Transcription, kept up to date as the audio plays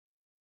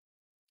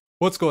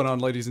What's going on,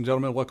 ladies and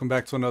gentlemen? Welcome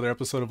back to another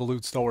episode of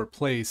Elude Stalwart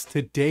Plays.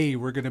 Today,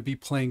 we're going to be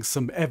playing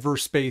some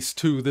Everspace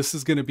 2. This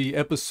is going to be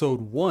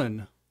episode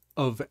 1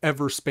 of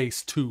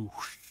Everspace 2.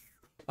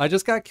 I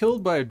just got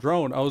killed by a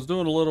drone. I was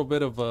doing a little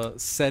bit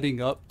of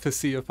setting up to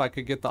see if I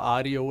could get the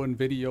audio and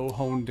video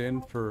honed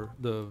in for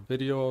the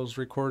video I was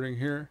recording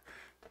here.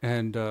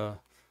 And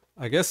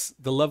I guess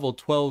the level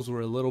 12s were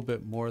a little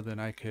bit more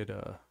than I could,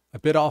 a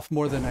bit off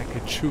more than I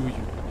could chew,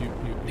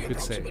 you could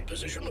say. The approximate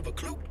position of a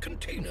cloaked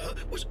container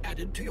was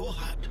added to your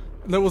hut.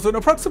 There was an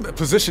approximate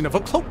position of a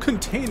cloak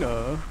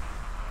container.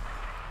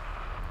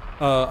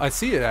 I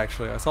see it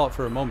actually. I saw it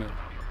for a moment.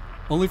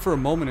 Only for a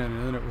moment,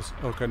 and then it was...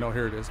 Okay, no,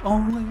 here it is.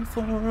 Only for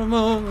a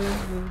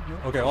moment.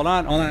 Okay, hold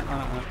on.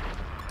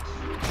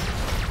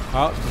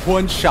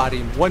 One shot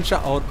him. One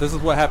shot. Oh, this is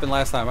what happened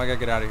last time. I gotta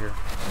get out of here.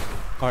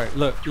 Alright,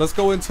 look. Let's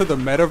go into the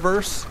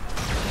metaverse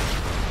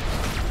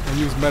and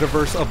use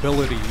metaverse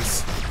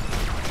abilities.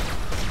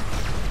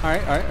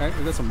 Alright.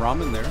 We got some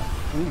ramen there.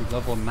 Ooh,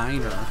 level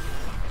 9er.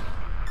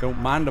 Don't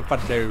mind if I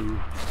do.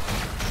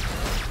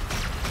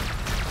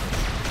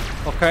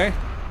 Okay.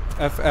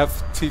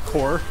 FFT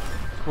core.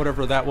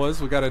 Whatever that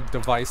was. We got a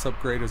device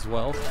upgrade as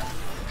well.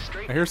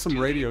 I hear some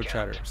radio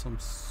chatter. Some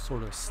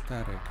sort of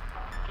static.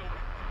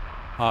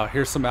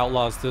 Here's some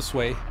outlaws this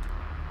way.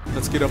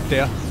 Let's get up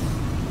there.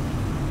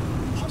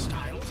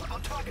 Hostiles are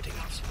targeting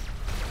us.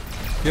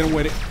 Get him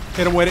with it.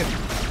 Hit him with it.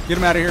 Get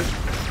him out of here.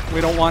 We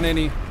don't want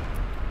any.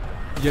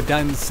 You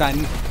done, son.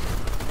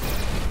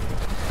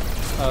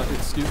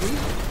 Excuse me?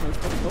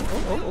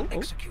 Oh.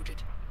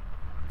 Executed.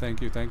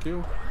 Thank you.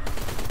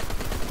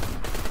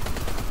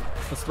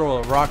 Let's throw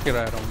a rocket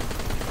at him.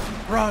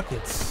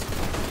 Rockets.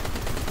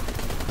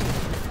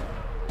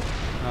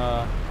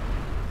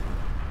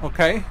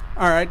 Okay.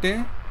 Alright,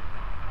 then.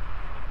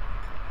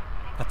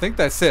 I think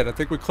that's it. I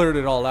think we cleared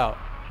it all out.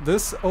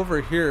 This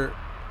over here,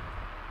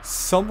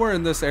 somewhere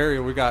in this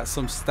area, we got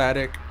some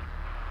static.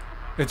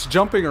 It's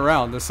jumping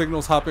around. The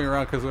signal's hopping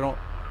around because we don't...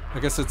 I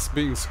guess it's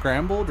being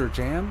scrambled or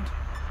jammed.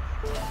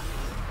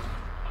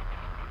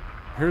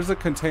 Here's a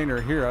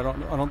container here. I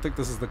don't think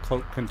this is the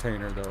cloak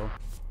container though.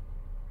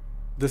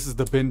 This is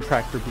the bin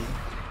tractor beam.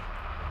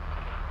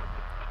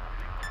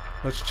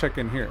 Let's check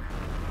in here.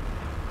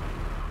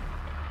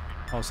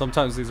 Oh,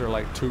 sometimes these are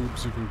like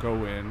tubes you can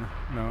go in.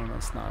 No,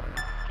 that's not it.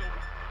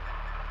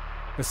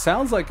 It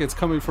sounds like it's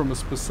coming from a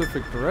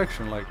specific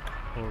direction, like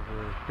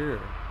over here.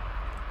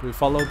 Do we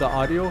follow the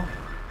audio?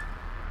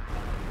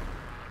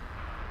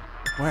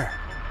 Where?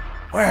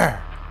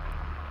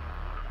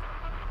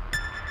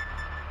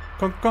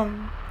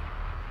 Gong.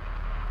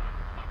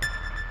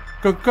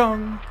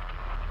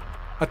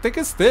 I think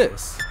it's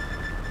this.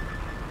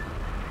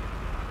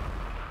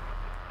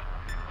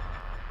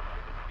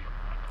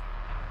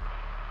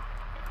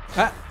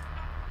 Ah.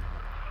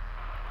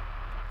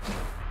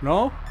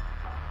 No?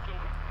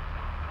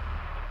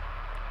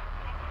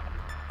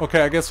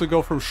 Okay, I guess we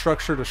go from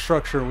structure to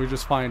structure and we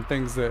just find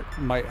things that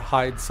might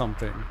hide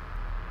something.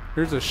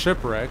 Here's a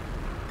shipwreck.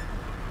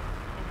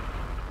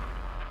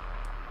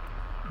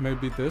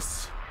 Maybe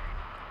this.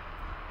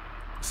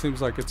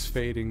 Seems like it's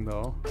fading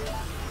though.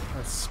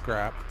 That's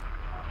scrap.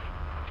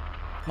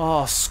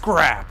 Oh,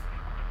 scrap!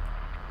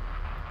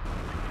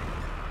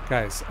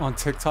 Guys, on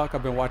TikTok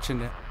I've been watching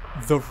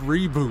the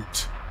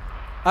reboot.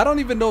 I don't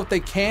even know if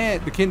they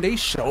can they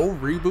show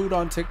reboot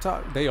on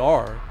TikTok? They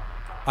are.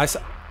 I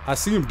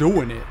see them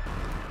doing it.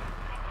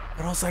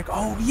 And I was like,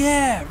 oh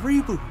yeah,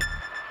 reboot.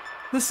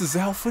 This is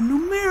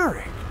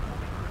alphanumeric.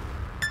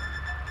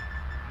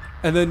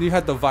 And then you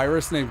had the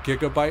virus named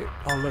Gigabyte.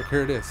 Oh look,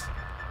 here it is.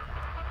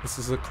 This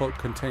is a cloak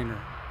container.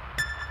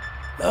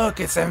 Look,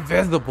 it's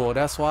invisible,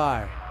 that's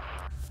why.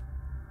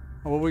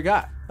 What we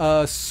got?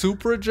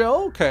 Supra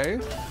gel, okay.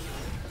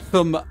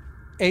 Some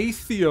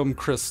Aethium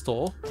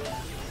crystal.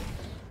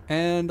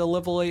 And a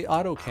level 8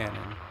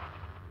 autocannon.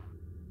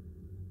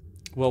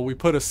 Well, we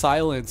put a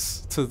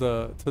silence to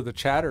the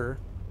chatter.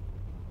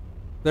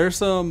 There's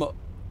some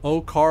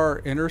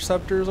OCAR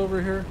interceptors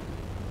over here.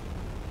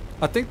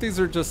 I think these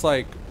are just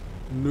like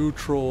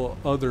neutral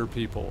other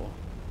people.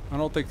 I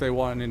don't think they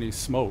want any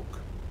smoke.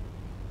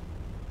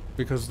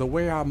 Because the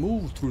way I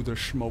move through the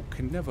smoke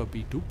can never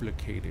be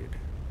duplicated.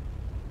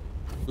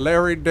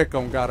 Larry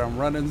Dickum got him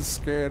running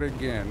scared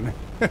again.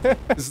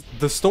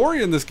 The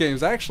story in this game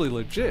is actually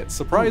legit.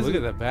 Surprising. Look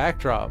at the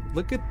backdrop.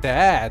 Look at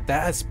that.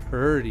 That's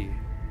pretty.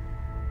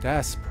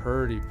 That's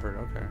pretty.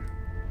 Okay.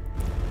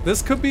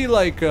 This could be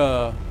like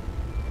a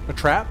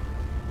trap.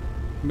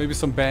 Maybe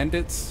some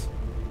bandits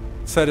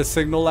set a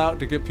signal out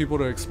to get people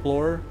to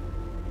explore.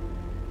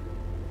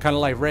 Kind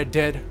of like Red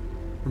Dead.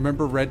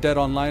 Remember Red Dead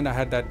Online? I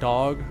had that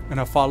dog and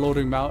I followed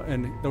him out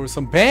and there were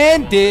some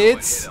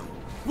bandits.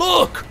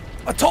 Look!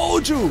 I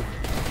told you!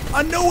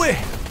 I knew it!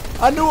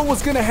 I knew it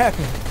was gonna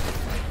happen.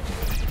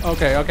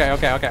 Okay.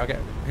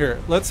 Here,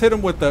 let's hit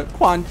him with the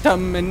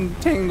quantum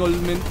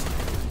entanglement.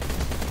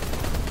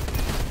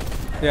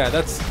 Yeah,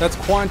 that's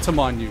quantum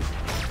on you.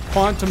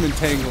 Quantum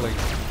entangling.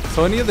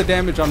 So any of the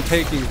damage I'm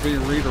taking is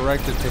being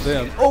redirected to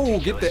them. Oh,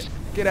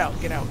 get out.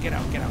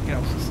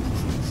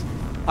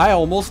 I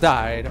almost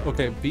died.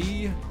 Okay,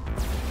 B.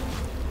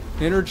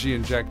 Energy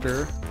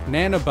injector.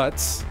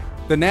 Nanobots.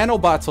 The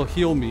nanobots will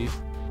heal me.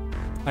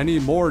 I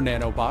need more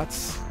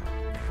nanobots.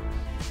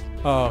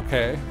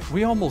 Okay.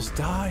 We almost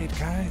died,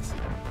 guys.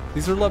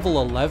 These are level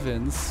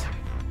 11s.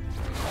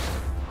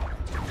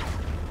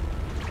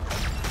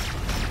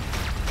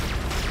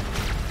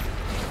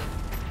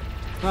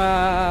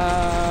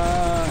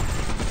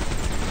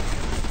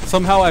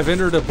 Somehow I've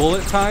entered a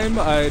bullet time.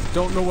 I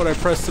don't know what I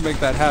pressed to make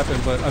that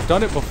happen, but I've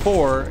done it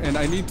before, and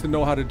I need to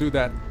know how to do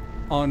that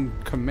on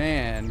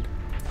command.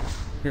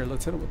 Here,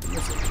 let's hit it with the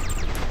missile.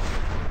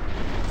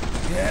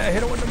 Yeah,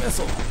 hit it with the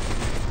missile.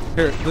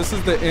 Here, this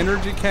is the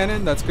energy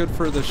cannon. That's good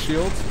for the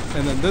shield.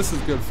 And then this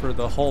is good for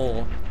the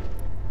hull.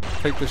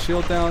 Take the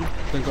shield down,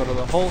 then go to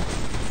the hull.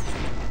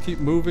 Keep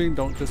moving.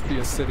 Don't just be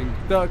a sitting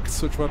duck.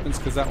 Switch weapons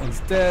because that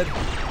one's dead.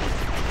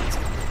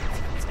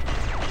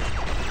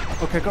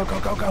 Okay, go, go,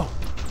 go, go.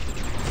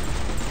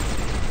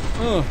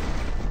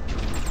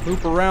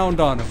 Loop around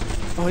on him.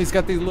 Oh, he's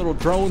got these little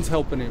drones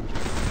helping him.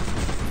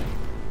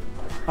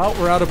 Oh,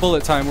 we're out of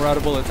bullet time. We're out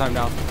of bullet time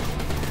now.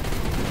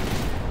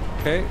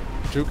 Okay,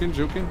 juking,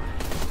 juking.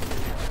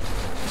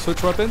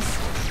 Switch weapons.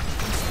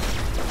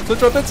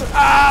 Switch weapons.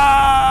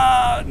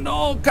 Ah,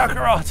 no,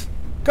 Kakarot.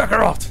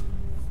 Kakarot.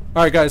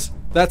 All right, guys,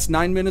 that's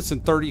 9 minutes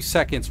and 30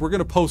 seconds. We're going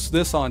to post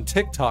this on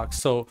TikTok.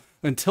 So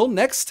until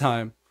next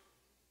time,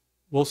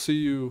 we'll see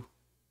you.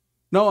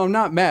 No, I'm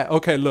not mad.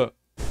 Okay, look.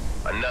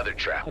 Another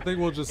trap. I think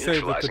we'll just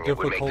say that the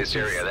difficulty,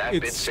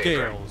 it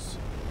scales.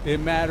 It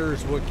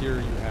matters what gear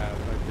you have,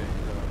 I think.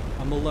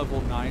 I'm a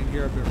level 9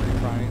 here. I've been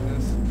retrying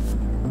this.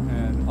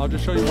 And I'll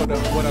just show you what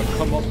I've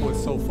come up with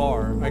so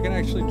far. I can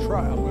actually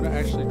try. I'm going to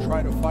actually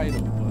try to fight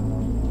him,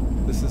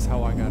 but this is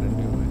how I got to do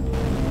it.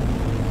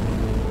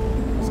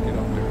 Let's get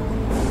up there.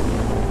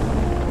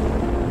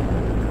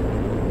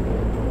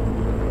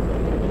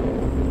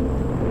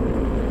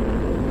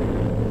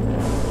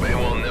 They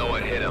won't know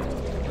what hit them.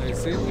 They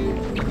see me,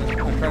 and then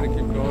I try to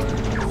keep going.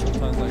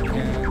 Sometimes I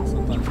can,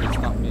 sometimes it's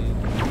not me.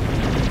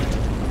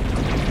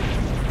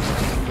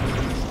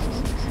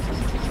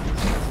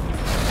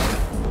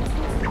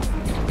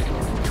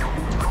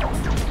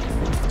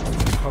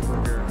 Cover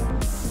here.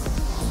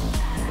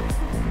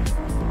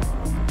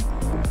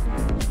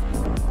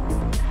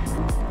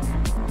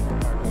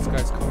 Alright, this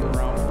guy's coming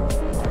around.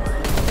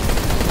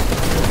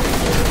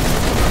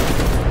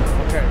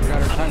 Okay, we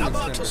got our time Another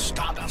to extended.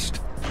 Stardust.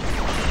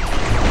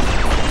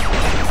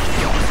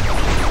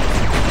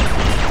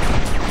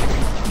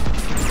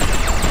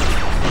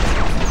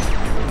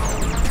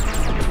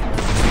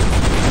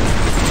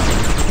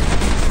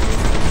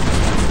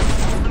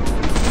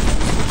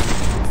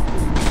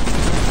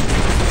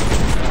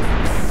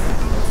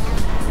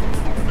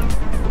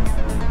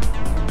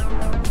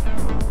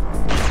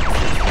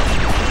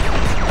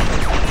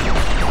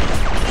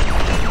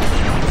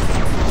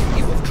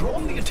 You have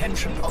drawn the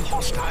attention of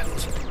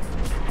hostiles.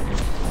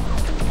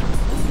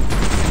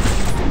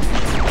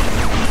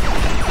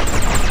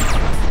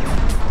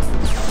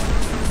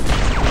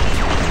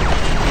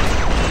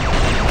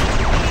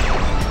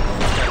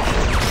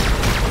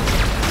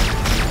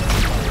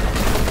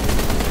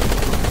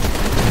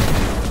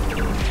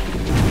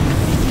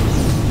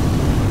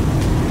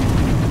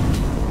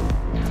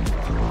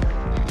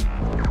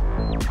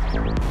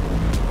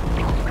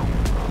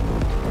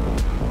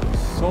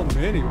 So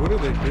many. What are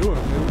they doing?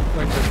 They look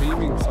like they're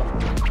beaming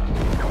something.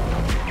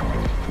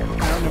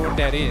 I don't know what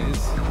that is.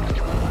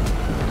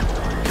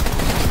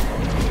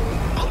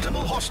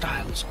 Multiple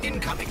hostiles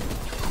incoming.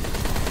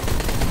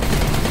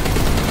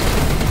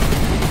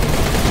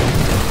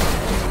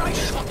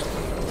 Nice shot.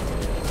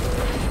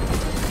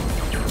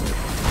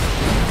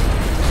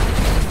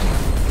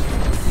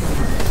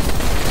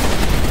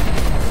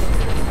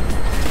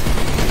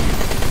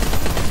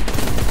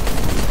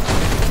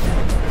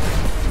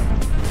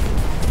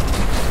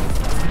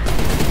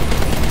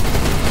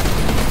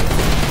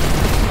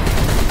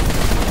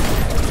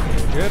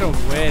 Get him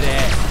with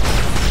it.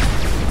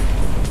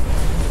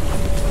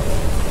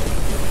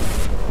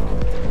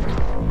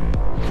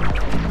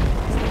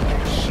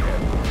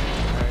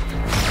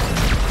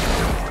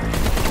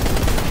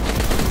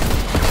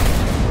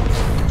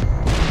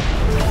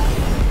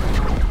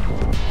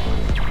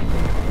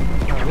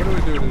 Alright, what do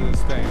we do to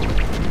this thing?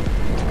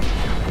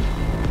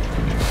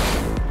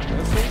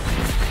 Missiles?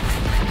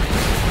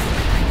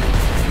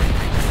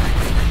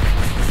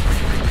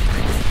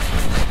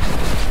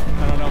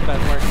 I don't know if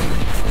that's working.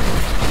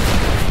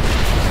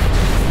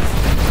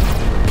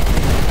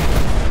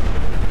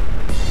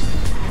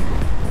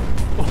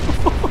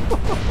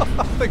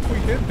 I think we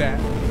did that.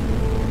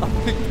 I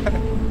think that.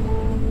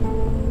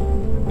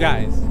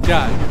 Guys,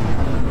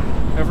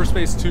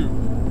 Everspace 2.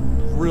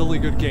 Really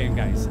good game,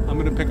 guys. I'm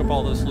gonna pick up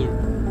all this loot.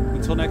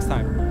 Until next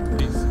time.